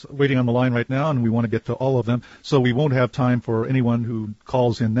 callers waiting on the line right now, and we want to get to all of them, so we won't have time for anyone who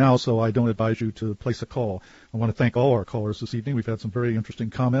calls in now, so I don't advise you to place a call. I want to thank all our callers this evening. We've had some very interesting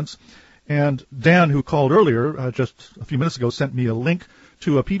comments. And Dan, who called earlier, just a few minutes ago, sent me a link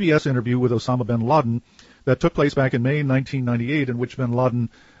to a PBS interview with Osama bin Laden that took place back in May 1998, in which bin Laden,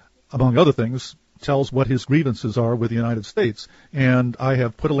 among other things, tells what his grievances are with the United States. And I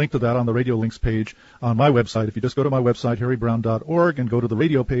have put a link to that on the Radio Links page on my website. If you just go to my website, harrybrown.org, and go to the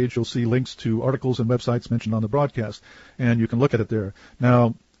radio page, you'll see links to articles and websites mentioned on the broadcast, and you can look at it there.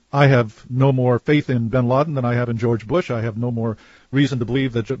 Now, I have no more faith in bin Laden than I have in George Bush. I have no more reason to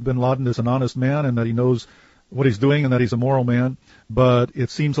believe that bin Laden is an honest man and that he knows what he's doing and that he's a moral man. But it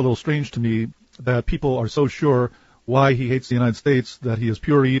seems a little strange to me that people are so sure why he hates the United States, that he is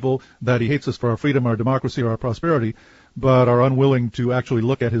pure evil, that he hates us for our freedom, our democracy, or our prosperity, but are unwilling to actually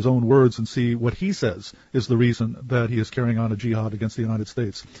look at his own words and see what he says is the reason that he is carrying on a jihad against the United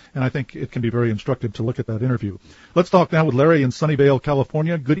States. And I think it can be very instructive to look at that interview. Let's talk now with Larry in Sunnyvale,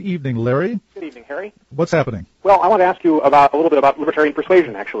 California. Good evening, Larry. Good evening, Harry. What's happening? Well, I want to ask you about a little bit about libertarian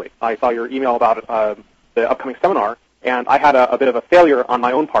persuasion, actually. I saw your email about the upcoming seminar, and I had a bit of a failure on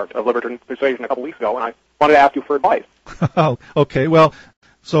my own part of libertarian persuasion a couple weeks ago, and I wanted to ask you for advice. Oh, okay. Well,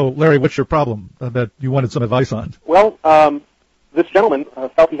 so, Larry, what's your problem that you wanted some advice on? Well, this gentleman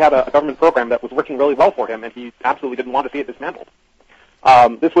felt he had a government program that was working really well for him, and he absolutely didn't want to see it dismantled.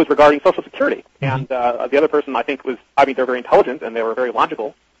 This was regarding Social Security, and the other person, I think, they're very intelligent, and they were very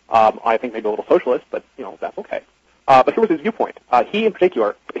logical. I think maybe a little socialist, but, that's okay. But here was his viewpoint. He, in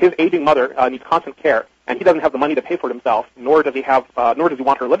particular, his aging mother needs constant care, and he doesn't have the money to pay for it himself, nor does he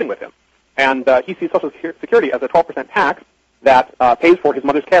want her living with him. And he sees Social Security as a 12% tax that pays for his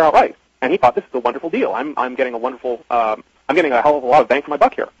mother's care outright. And he thought, this is a wonderful deal. I'm getting I'm getting a hell of a lot of bang for my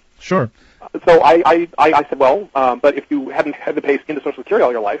buck here. Sure. So I said, well, but if you hadn't had to pay into Social Security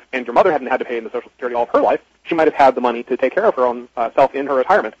all your life, and your mother hadn't had to pay into Social Security all of her life, she might have had the money to take care of her own self in her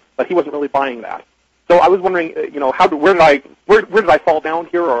retirement. But he wasn't really buying that. So I was wondering, where did I fall down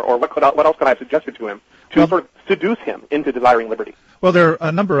here, or what else could I have suggested to him to sort of seduce him into desiring liberty? Well, there are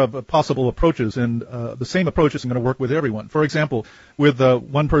a number of possible approaches, and the same approach isn't going to work with everyone. For example, with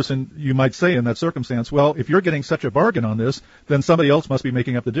one person, you might say in that circumstance, well, if you're getting such a bargain on this, then somebody else must be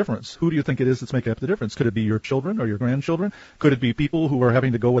making up the difference. Who do you think it is that's making up the difference? Could it be your children or your grandchildren? Could it be people who are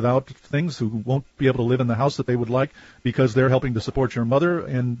having to go without things, who won't be able to live in the house that they would like because they're helping to support your mother?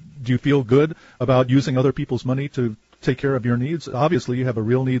 And do you feel good about using other people's money to take care of your needs? Obviously, you have a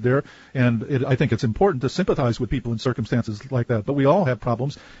real need there, and I think it's important to sympathize with people in circumstances like that. But we all have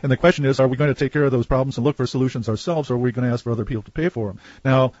problems, and the question is, are we going to take care of those problems and look for solutions ourselves, or are we going to ask for other people to pay for them?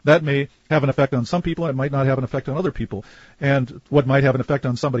 Now, that may have an effect on some people. It might not have an effect on other people. And what might have an effect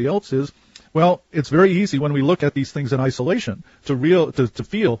on somebody else is, well, it's very easy when we look at these things in isolation to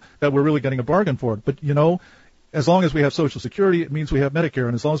feel that we're really getting a bargain for it. But, as long as we have Social Security, it means we have Medicare.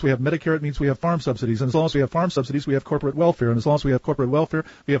 And as long as we have Medicare, it means we have farm subsidies. And as long as we have farm subsidies, we have corporate welfare. And as long as we have corporate welfare,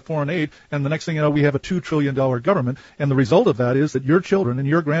 we have foreign aid. And the next thing you know, we have a $2 trillion government. And the result of that is that your children and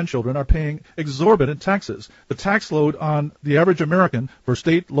your grandchildren are paying exorbitant taxes. The tax load on the average American for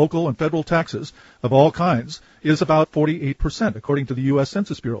state, local, and federal taxes of all kinds is about 48%, according to the U.S.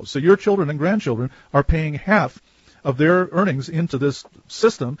 Census Bureau. So your children and grandchildren are paying half of their earnings into this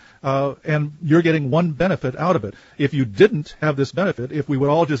system, and you're getting one benefit out of it. If you didn't have this benefit, if we would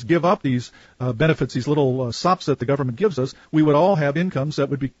all just give up these benefits, these little sops that the government gives us, we would all have incomes that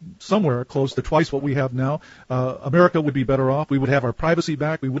would be somewhere close to twice what we have now. America would be better off. We would have our privacy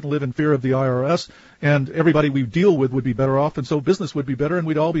back. We wouldn't live in fear of the IRS, and everybody we deal with would be better off, and so business would be better, and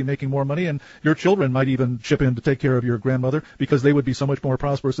we'd all be making more money, and your children might even chip in to take care of your grandmother because they would be so much more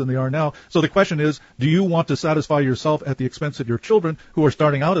prosperous than they are now. So the question is, do you want to satisfy yourself at the expense of your children who are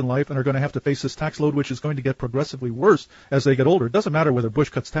starting out in life and are going to have to face this tax load, which is going to get progressively worse as they get older. It doesn't matter whether Bush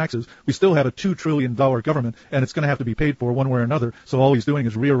cuts taxes. We still have a $2 trillion government, and it's going to have to be paid for one way or another. So all he's doing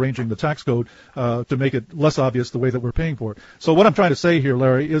is rearranging the tax code to make it less obvious the way that we're paying for it. So what I'm trying to say here,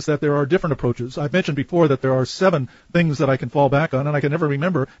 Larry, is that there are different approaches. I've mentioned before that there are 7 things that I can fall back on, and I can never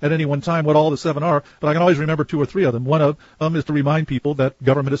remember at any one time what all the 7 are, but I can always remember 2 or 3 of them. One of them is to remind people that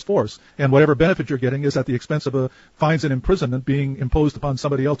government is force, and whatever benefit you're getting is at the expense of fines and imprisonment being imposed upon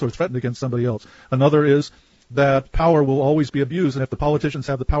somebody else or threatened against somebody else. Another is that power will always be abused, and if the politicians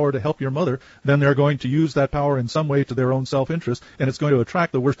have the power to help your mother, then they're going to use that power in some way to their own self-interest, and it's going to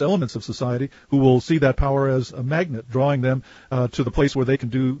attract the worst elements of society who will see that power as a magnet, drawing them to the place where they can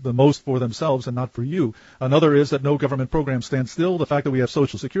do the most for themselves and not for you. Another is that no government program stands still. The fact that we have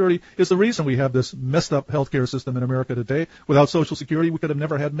Social Security is the reason we have this messed up healthcare system in America today. Without Social Security, we could have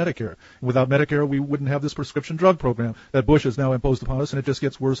never had Medicare. Without Medicare, we wouldn't have this prescription drug program that Bush has now imposed upon us, and it just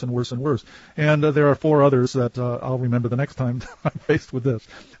gets worse and worse and worse. And there are 4 others that I'll remember the next time I'm faced with this.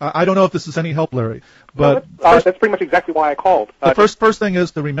 I don't know if this is any help, Larry, but that's pretty much exactly why I called. The first thing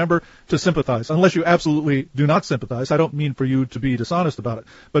is to remember to sympathize. Unless you absolutely do not sympathize, I don't mean for you to be dishonest about it,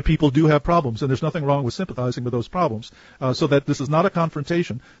 but people do have problems, and there's nothing wrong with sympathizing with those problems, so that this is not a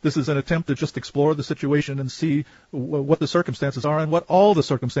confrontation. This is an attempt to just explore the situation and see what the circumstances are and what all the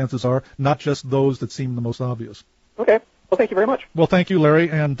circumstances are, not just those that seem the most obvious. Okay. Well, thank you very much. Well, thank you, Larry,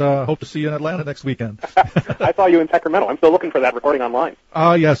 and hope to see you in Atlanta next weekend. I saw you in Sacramento. I'm still looking for that recording online.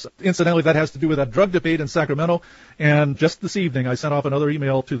 Yes. Incidentally, that has to do with that drug debate in Sacramento. And just this evening, I sent off another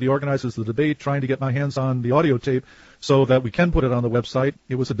email to the organizers of the debate trying to get my hands on the audio tape so that we can put it on the website.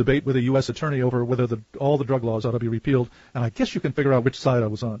 It was a debate with a U.S. attorney over whether all the drug laws ought to be repealed. And I guess you can figure out which side I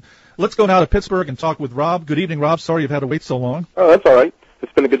was on. Let's go now to Pittsburgh and talk with Rob. Good evening, Rob. Sorry you've had to wait so long. Oh, that's all right.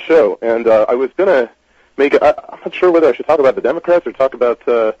 It's been a good show. And I was going to I'm not sure whether I should talk about the Democrats or talk about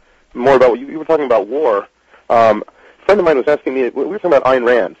more about what you were talking about war. A friend of mine was asking me, we were talking about Ayn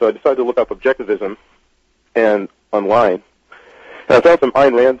Rand, so I decided to look up objectivism and online. And I found some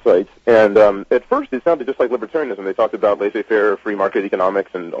Ayn Rand sites, and at first it sounded just like libertarianism. They talked about laissez-faire, free market economics,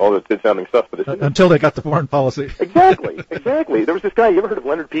 and all this good-sounding stuff. But until they got the foreign policy. Exactly. There was this guy, you ever heard of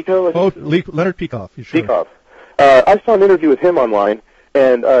Leonard Peikoff? Oh, Leonard Peikoff. Sure. Peikoff. I saw an interview with him online.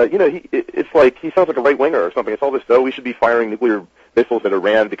 And, it's like he sounds like a right-winger or something. It's all this, we should be firing nuclear missiles at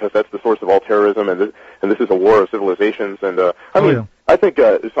Iran because that's the source of all terrorism, and this is a war of civilizations. And, I think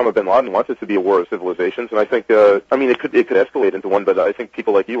Osama bin Laden wants it to be a war of civilizations, and I think, it could escalate into one, but I think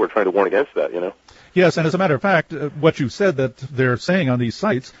people like you are trying to warn against that, Yes, and as a matter of fact, what you said that they're saying on these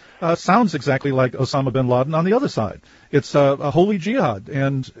sites sounds exactly like Osama bin Laden on the other side. It's a holy jihad,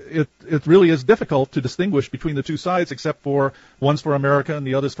 and it really is difficult to distinguish between the two sides except for one's for America and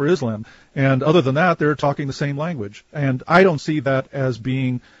the other's for Islam. And other than that, they're talking the same language. And I don't see that as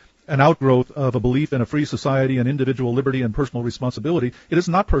being an outgrowth of a belief in a free society and individual liberty and personal responsibility. It is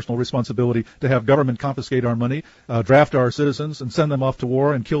not personal responsibility to have government confiscate our money, draft our citizens, and send them off to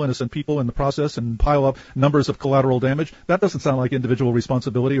war and kill innocent people in the process and pile up numbers of collateral damage. That doesn't sound like individual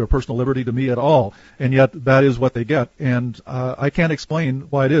responsibility or personal liberty to me at all, and yet that is what they get. And I can't explain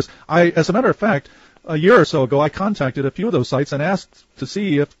why it is. As a matter of fact, a year or so ago, I contacted a few of those sites and asked to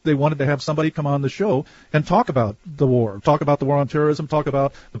see if they wanted to have somebody come on the show and talk about the war on terrorism, talk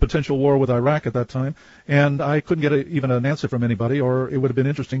about the potential war with Iraq at that time. And I couldn't get even an answer from anybody, or it would have been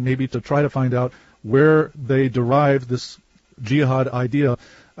interesting maybe to try to find out where they derived this jihad idea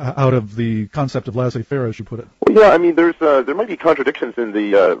out of the concept of laissez-faire, as you put it. Well, yeah, there might be contradictions in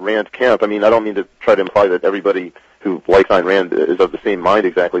the Rand camp. I don't mean to try to imply that everybody who likes Ayn Rand is of the same mind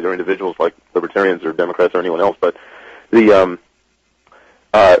exactly. They're individuals like libertarians or Democrats or anyone else. But when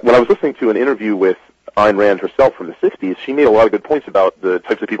I was listening to an interview with Ayn Rand herself from the 60s, she made a lot of good points about the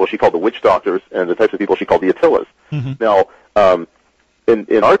types of people she called the witch doctors and the types of people she called the Attilas. Mm-hmm. Now,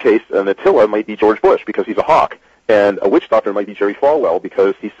 in our case, an Attila might be George Bush because he's a hawk. And a witch doctor might be Jerry Falwell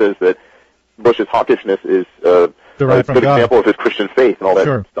because he says that Bush's hawkishness is a good example of his Christian faith and all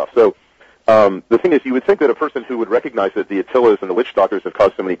that stuff. So the thing is, you would think that a person who would recognize that the Attilas and the witch doctors have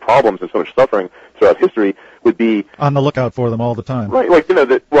caused so many problems and so much suffering throughout history would be on the lookout for them all the time. Right, and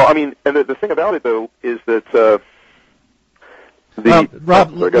the thing about it, though, is that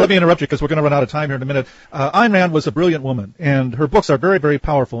Rob, let me interrupt you because we're going to run out of time here in a minute. Ayn Rand was a brilliant woman, and her books are very, very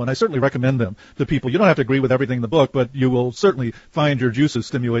powerful, and I certainly recommend them to people. You don't have to agree with everything in the book, but you will certainly find your juices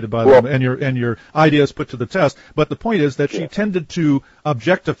stimulated by them and your ideas put to the test. But the point is that she tended to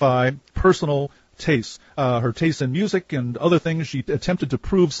objectify personal tastes. her taste in music and other things. She attempted to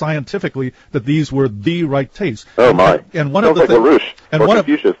prove scientifically that these were the right taste. Oh my! And one of the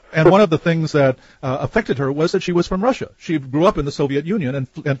one of the things that affected her was that she was from Russia. She grew up in the Soviet Union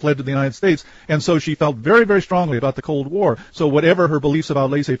and fled to the United States, and so she felt very, very strongly about the Cold War. So whatever her beliefs about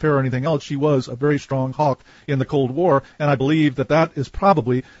laissez-faire or anything else, she was a very strong hawk in the Cold War, and I believe that is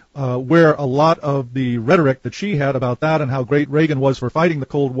probably where a lot of the rhetoric that she had about that and how great Reagan was for fighting the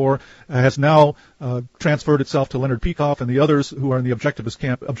Cold War has now transferred itself to Leonard Peikoff and the others who are in the objectivist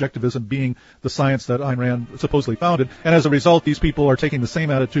camp, objectivism being the science that Ayn Rand supposedly founded. And as a result, these people are taking the same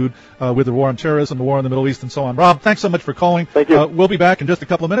attitude with the war on terrorism, the war in the Middle East, and so on. Rob, thanks so much for calling. Thank you. We'll be back in just a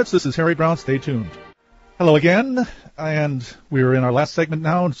couple of minutes. This is Harry Brown. Stay tuned. Hello again, and we're in our last segment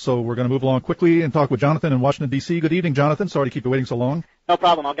now, so we're going to move along quickly and talk with Jonathan in Washington, D.C. Good evening, Jonathan. Sorry to keep you waiting so long. No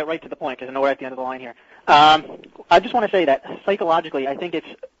problem. I'll get right to the point because I know we're at the end of the line here. I just want to say that psychologically, I think it's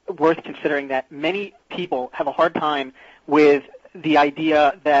worth considering that many people have a hard time with the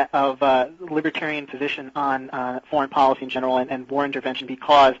idea that of libertarian position on foreign policy in general and war intervention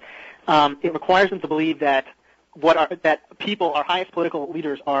because it requires them to believe that that people, our highest political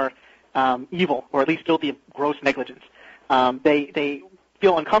leaders, are evil, or at least guilty of gross negligence. They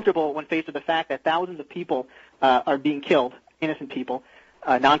feel uncomfortable when faced with the fact that thousands of people are being killed, innocent people,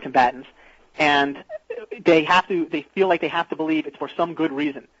 non-combatants, and they feel like they have to believe it's for some good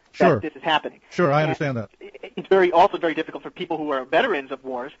reason that this is happening. Sure, I understand that. It's also very difficult for people who are veterans of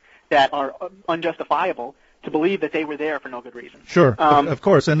wars that are unjustifiable to believe that they were there for no good reason. Sure, of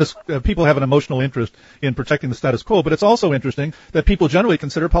course, and this, people have an emotional interest in protecting the status quo, but it's also interesting that people generally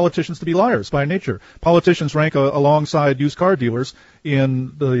consider politicians to be liars by nature. Politicians rank alongside used car dealers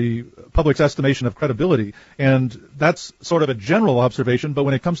in the public's estimation of credibility, and that's sort of a general observation, but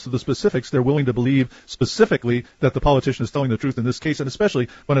when it comes to the specifics, they're willing to believe specifically that the politician is telling the truth in this case, and especially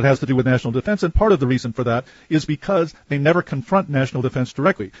when it has to do with national defense, and part of the reason for that is because they never confront national defense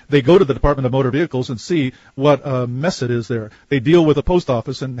directly. They go to the Department of Motor Vehicles and see what a mess it is there. They deal with the post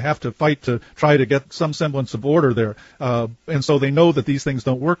office and have to fight to try to get some semblance of order there. And so they know that these things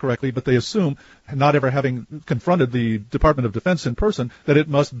don't work correctly, but they assume, not ever having confronted the Department of Defense in person, that it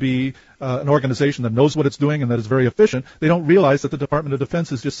must be an organization that knows what it's doing and that is very efficient. They don't realize that the Department of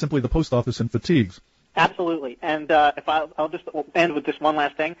Defense is just simply the post office in fatigues. Absolutely. And if I'll just end with this one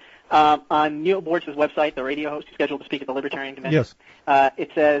last thing. On Neil Borges' website, the radio host, he's scheduled to speak at the Libertarian Convention. Yes.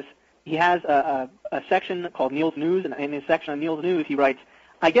 It says he has a section called Neil's News, and in his section on Neil's News, he writes,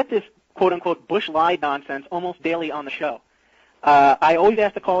 I get this quote-unquote Bush lie nonsense almost daily on the show. I always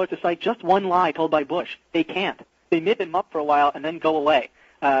ask the caller to cite just one lie told by Bush. They can't. They nip him up for a while and then go away.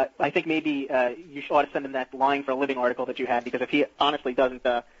 I think maybe you ought to send him that Lying for a Living article that you had, because if he honestly doesn't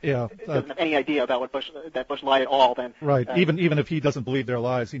have any idea about what Bush lied at all, then right. Even if he doesn't believe their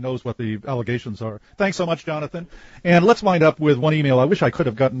lies, he knows what the allegations are. Thanks so much, Jonathan. And let's wind up with one email. I wish I could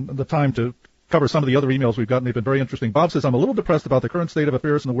have gotten the time to cover some of the other emails we've gotten. They've been very interesting. Bob says, I'm a little depressed about the current state of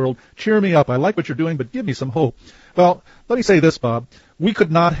affairs in the world. Cheer me up. I like what you're doing, but give me some hope. Well, let me say this, Bob. We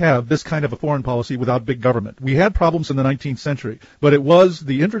could not have this kind of a foreign policy without big government. We had problems in the 19th century, but it was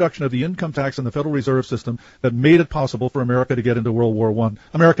the introduction of the income tax and the Federal Reserve System that made it possible for America to get into World War I.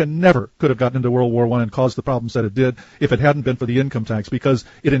 America never could have gotten into World War I and caused the problems that it did if it hadn't been for the income tax, because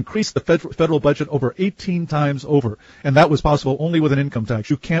it increased the federal budget over 18 times over, and that was possible only with an income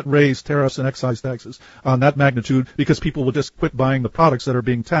tax. You can't raise tariffs and excise taxes on that magnitude because people will just quit buying the products that are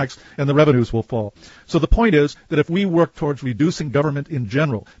being taxed and the revenues will fall. So the point is that if we work towards reducing government in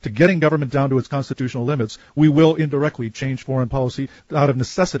general, to getting government down to its constitutional limits, we will indirectly change foreign policy out of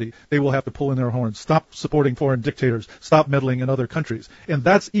necessity. They will have to pull in their horns, stop supporting foreign dictators, stop meddling in other countries. And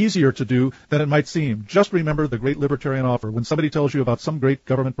that's easier to do than it might seem. Just remember the great libertarian offer. When somebody tells you about some great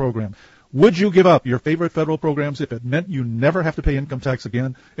government program, would you give up your favorite federal programs if it meant you never have to pay income tax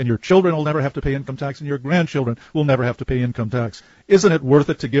again, and your children will never have to pay income tax, and your grandchildren will never have to pay income tax? Isn't it worth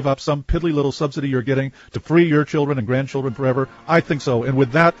it to give up some piddly little subsidy you're getting to free your children and grandchildren forever? I think so. And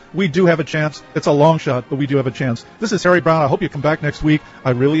with that, we do have a chance. It's a long shot, but we do have a chance. This is Harry Brown. I hope you come back next week.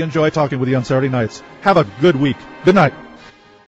 I really enjoy talking with you on Saturday nights. Have a good week. Good night.